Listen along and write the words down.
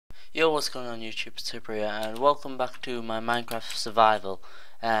Yo, what's going on YouTube? It's Super here, and welcome back to my Minecraft survival.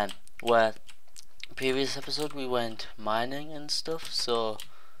 Where previous episode we went mining and stuff. So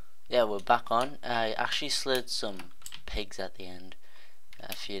yeah, we're back on. I actually slid some pigs at the end,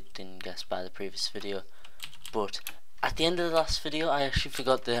 if you didn't guess by the previous video. But at the end of the last video, I actually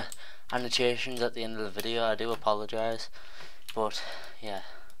forgot the annotations at the end of the video. I do apologize, but yeah.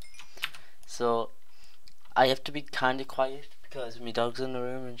 So I have to be kind of quiet because my dog's in the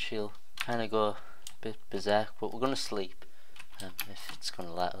room and she'll kind of go a bit berserk, but we're going to sleep if it's going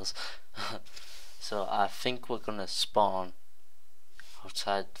to let us. So I think we're going to spawn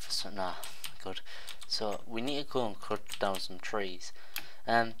outside for some. Nah, good. So we need to go and cut down some trees,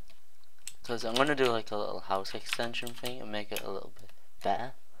 because I'm going to do like a little house extension thing and make it a little bit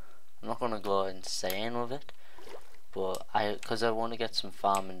better. I'm not going to go insane with it, but because I want to get some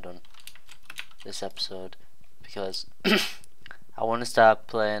farming done this episode, because I want to start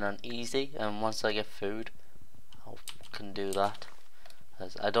playing on easy, and once I get food I can do that,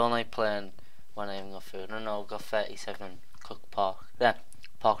 because I don't like playing when I haven't got food. I know I've got 37 cooked pork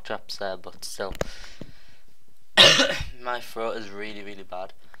chops there, but still my throat is really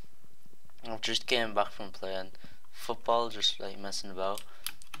bad. I've just came back from playing football, just like messing about,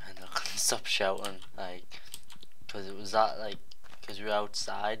 and I couldn't stop shouting, like, because it was that, like, because we were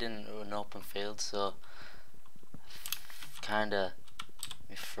outside in an open field, so kinda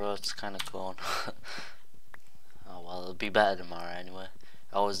my throat's kinda gone. Oh well, it'll be better tomorrow anyway.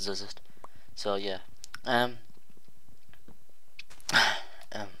 It always does it. So yeah. I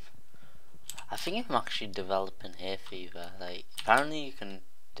think I'm actually developing hay fever. Like, apparently you can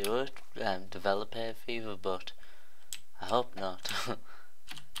do it, develop hay fever, but I hope not.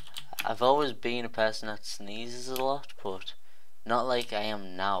 I've always been a person that sneezes a lot, but not like I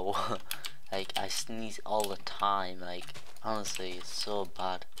am now. Like, I sneeze all the time. Like, honestly, it's so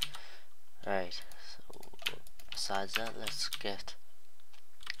bad. Right, so besides that, let's get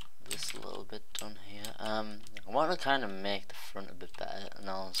this a little bit done here. I want to kind of make the front a bit better, in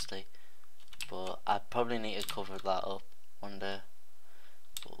honesty, but I probably need to cover that up one day.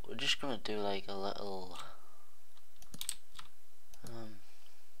 But we're just gonna do like a little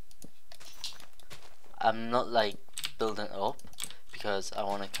I'm not like building it up because I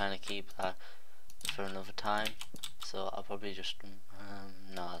want to kind of keep that for another time, so I'll probably just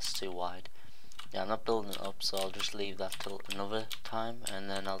no, it's too wide. Yeah, I'm not building it up, so I'll just leave that till another time, and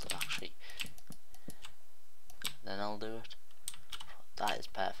then I'll do it. That is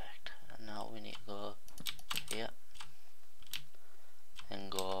perfect. And now we need to go here and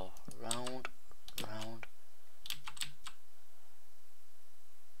go round. What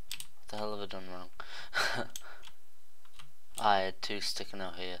the hell have I done wrong? I had two sticking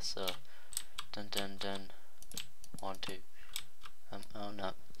out here, so dun. 1, 2. Oh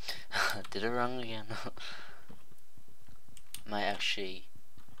no. Did it wrong again. Might actually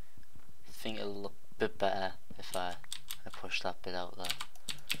think it'll look a bit better if I push that bit out there.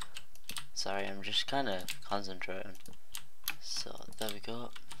 Sorry, I'm just kind of concentrating. So there we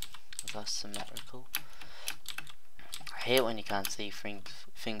go. That's symmetrical. I hate when you can't see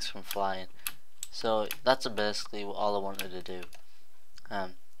things from flying. So that's basically all I wanted to do.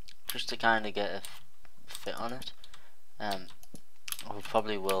 Just to kind of get a fit on it. I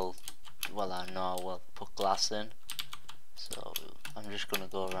probably will. Well, I know I will put glass in. So I'm just gonna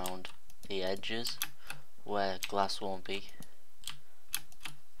go around the edges where glass won't be.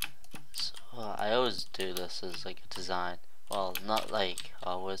 So I always do this as like a design. Well, not like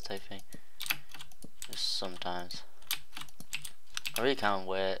always type thing. Just sometimes. I really can't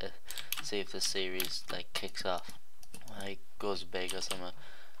wait to see if the series like kicks off, like goes big or something.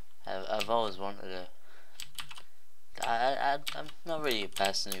 I've always wanted to. I'm not really a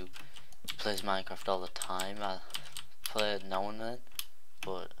person who plays Minecraft all the time. I play it now and then,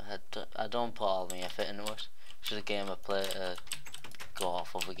 but I don't put all my effort into it. It's just a game I play to go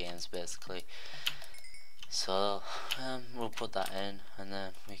off other games basically. So we'll put that in, and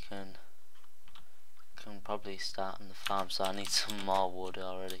then we can probably start on the farm. So I need some more wood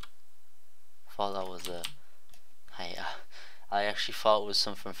already. Thought that was a I actually thought it was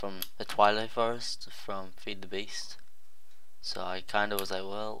something from the Twilight Forest from Feed the Beast. So I kind of was like,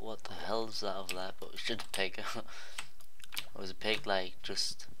 well, what the hell is that over there? But it was just a pig. It was a pig, like,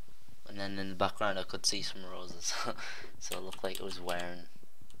 just, and then in the background I could see some roses. So it looked like it was wearing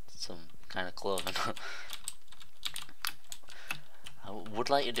some kind of clothing. I would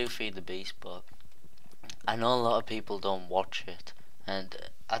like to do Feed the Beast, but I know a lot of people don't watch it,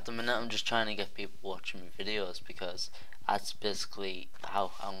 and at the minute I'm just trying to get people watching my videos, because that's basically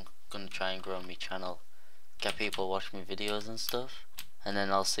how I'm gonna try and grow my channel, get people watching my videos and stuff. and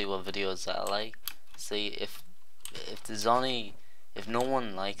then I'll see what videos that I like. See if no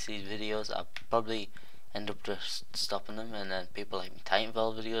one likes these videos, I'll probably end up just stopping them, and then people like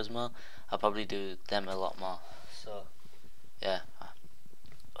Titanfall videos more, I'll probably do them a lot more. So yeah.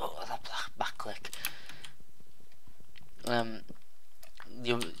 Oh, that back click. The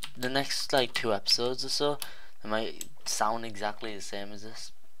next like 2 episodes or so, they might sound exactly the same as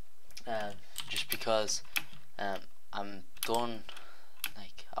this, just because I'm going,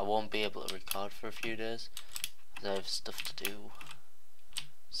 like, I won't be able to record for a few days because I have stuff to do,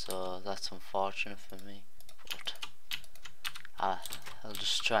 so that's unfortunate for me, but I'll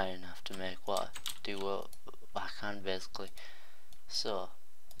just try and have to make what I can basically. So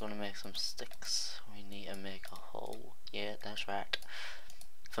I'm gonna make some sticks. We need to make a hole. Yeah, that's right.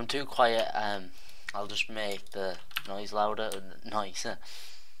 If I'm too quiet, I'll just make the noise louder,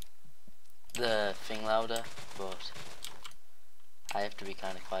 the thing louder, but I have to be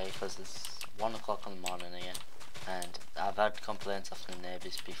kind of quiet because it's 1 o'clock in the morning again, and I've had complaints off the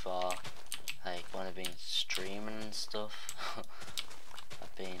neighbours before, like when I've been streaming and stuff.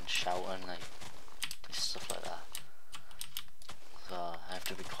 I've been shouting, like stuff like that, so I have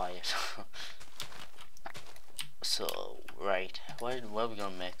to be quiet. So right, where are we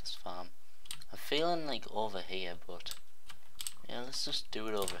gonna make this farm? I'm feeling like over here, but yeah, let's just do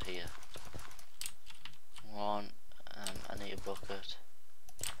it over here. I need a bucket.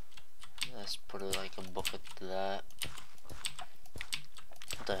 Let's put it like a bucket there.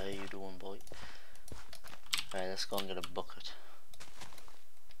 What the hell are you doing, boy? Right, let's go and get a bucket.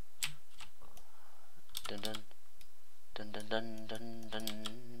 Dun dun dun dun dun dun dun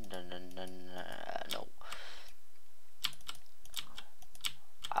dun dun dun. No.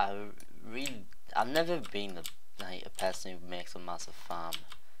 I've never been a person who makes a massive farm,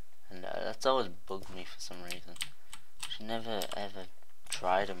 and that's always bugged me for some reason. I never ever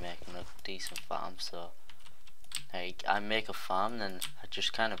try to make a decent farm, so like I make a farm, then I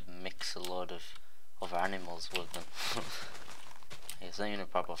just kind of mix a lot of other animals with them. It's not even a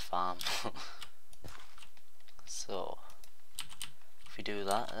proper farm. So if we do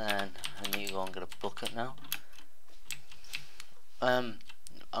that, then I need to go and get a bucket now.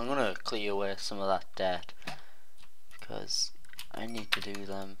 I'm gonna clear away some of that dirt because I need to do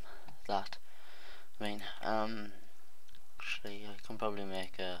that. I mean, actually, I can probably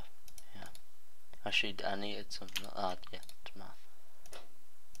make a, yeah. Actually, I needed some, yeah, math.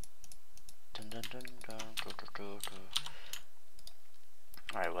 Dun, dun, dun, dun, dun, dun, dun, dun.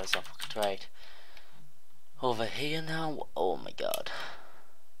 Alright, where's that bucket? Right. Over here now. Oh my god.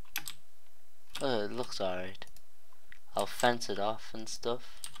 Oh, it looks alright. I'll fence it off and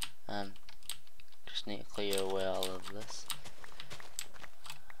stuff. Just need to clear away all of this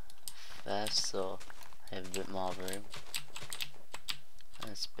first, so I have a bit more room.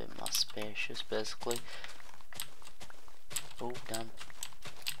 And it's a bit more spacious, basically. Oh damn!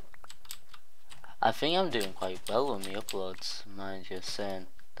 I think I'm doing quite well with my uploads. Mind you, saying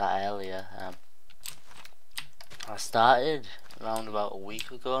that earlier. I started around about a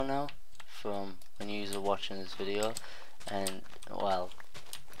week ago now, from when you were watching this video, and well,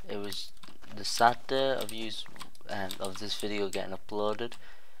 it was the Saturday of this video getting uploaded.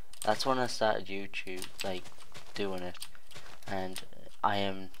 That's when I started YouTube, like doing it, and I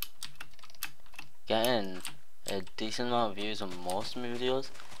am getting a decent amount of views on most of my videos.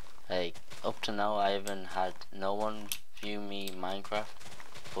 Like up to now, I haven't had no one view me Minecraft,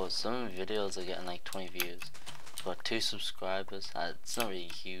 but some of my videos are getting like 20 views. Got 2 subscribers. It's not really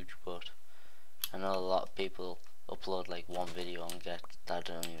huge, but I know a lot of people upload like 1 video and get, I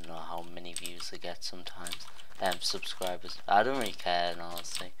don't even know how many views they get sometimes. Subscribers. I don't really care,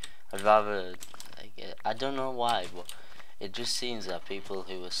 honestly. I'd rather, like, I don't know why, but it just seems that people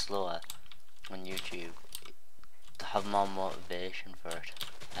who are slower on YouTube have more motivation for it.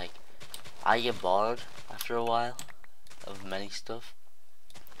 Like, I get bored after a while of many stuff,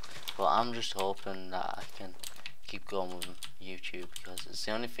 but I'm just hoping that I can keep going with YouTube because it's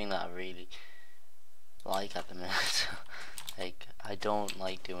the only thing that I really like at the minute. Like, I don't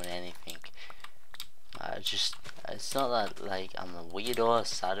like doing anything. It's not that like I'm a weirdo or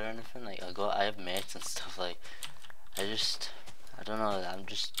sad or anything. Like, I have mates and stuff. Like, I don't know, I'm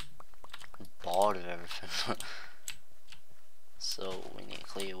just bored of everything. So we need to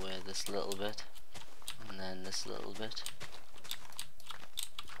clear away this little bit, and then this little bit.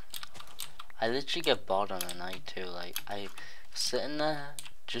 I literally get bored on a night too. Like, I was sitting there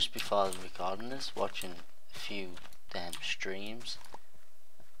just before I was recording this, watching a few streams,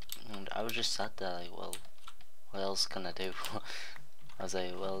 and I was just sat there like, well, what else can I do? I was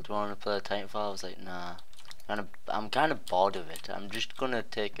like, well, do you want to play Titanfall? I was like, nah. I'm kind of bored of it. I'm just gonna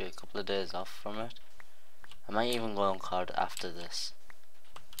take a couple of days off from it. I might even go on COD after this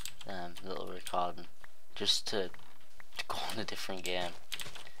little recording, just to go on a different game.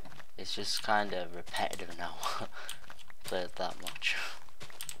 It's just kind of repetitive now. Play it that much.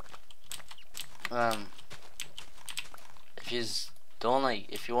 If you don't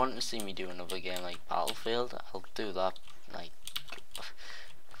if you want to see me do another game like Battlefield, I'll do that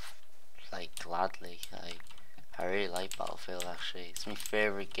like gladly. I really like Battlefield actually. It's my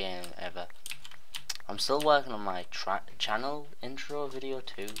favorite game ever. I'm still working on my channel intro video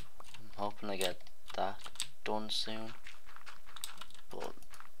too. I'm hoping to get that done soon. But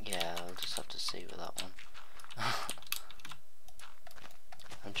yeah, I'll just have to see with that one.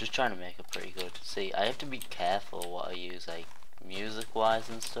 I'm just trying to make it pretty good. See, I have to be careful what I use, like music wise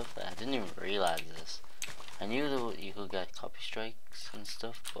and stuff. I didn't even realize this. I knew that you could get copy strikes and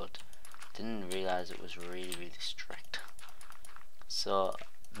stuff, but didn't realize it was really strict. So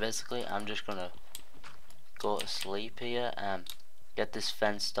basically I'm just gonna go to sleep here and get this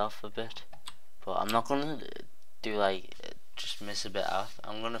fenced off a bit, but I'm not gonna do like just miss a bit out.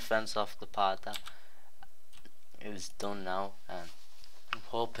 I'm gonna fence off the part that is done now, and I'm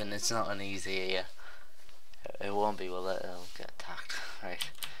hoping it's not an easy area. It won't be, will it? It'll get attacked.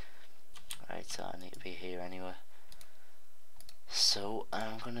 Right, so I need to be here anyway. So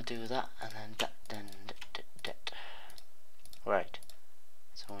I'm gonna do that, and then that. Right.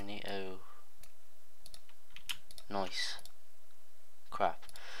 So we need to. Nice. Crap.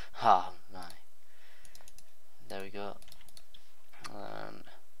 Ah, my. There we go.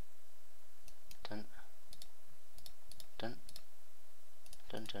 Dun.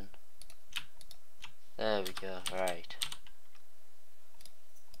 There we go. Right.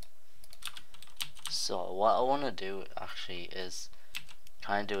 So what I want to do actually is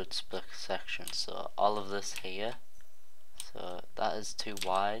kind of do it split sections. So all of this here. So that is too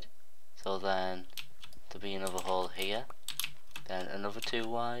wide. So then there'll be another hole here. Then another too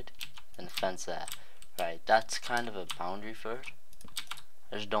wide. And a fence there. Right. That's kind of a boundary for it.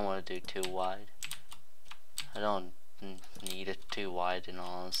 I just don't want to do too wide. I don't need it too wide in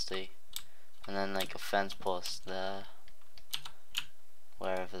all honesty. And then like a fence post there,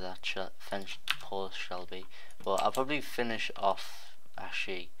 wherever that fence post shall be. But I'll probably finish off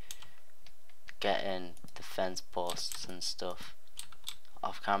actually getting the fence posts and stuff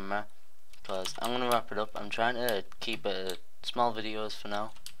off camera, because I'm gonna wrap it up. I'm trying to keep it small videos for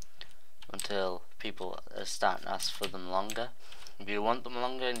now until people are starting to ask for them longer. If you want them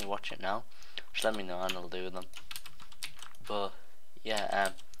longer and you watch it now, just let me know and I'll do them. But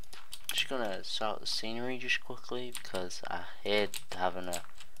yeah, just gonna sort out the scenery just quickly, because I hate having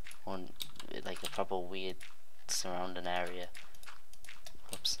like a proper weird surrounding area.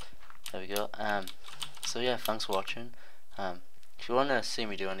 Oops. There we go. So yeah, thanks for watching. If you wanna see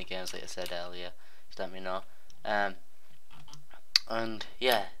me do any games like I said earlier, just let me know. And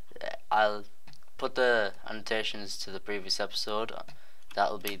yeah, I'll put the annotations to the previous episode.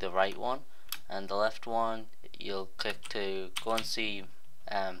 That'll be the right one, and the left one you'll click to go and see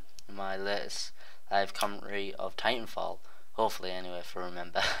my latest live commentary of Titanfall, hopefully anyway, if I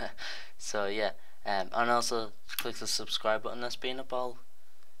remember. So yeah, and also click the subscribe button that's been up all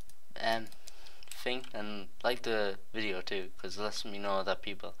thing, and like the video too, because it lets me know that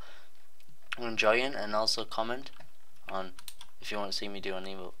people are enjoying, and also comment on if you want to see me do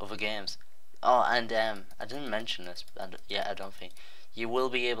any other games. Oh, and I didn't mention this, yeah, I don't think you will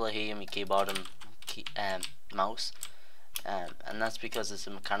be able to hear my keyboard and mouse, and that's because it's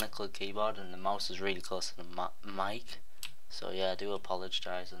a mechanical keyboard and the mouse is really close to the mic. So yeah, I do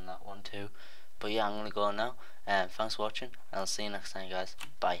apologize on that one too. But yeah, I'm gonna go now. Thanks for watching, and I'll see you next time, guys.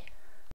 Bye.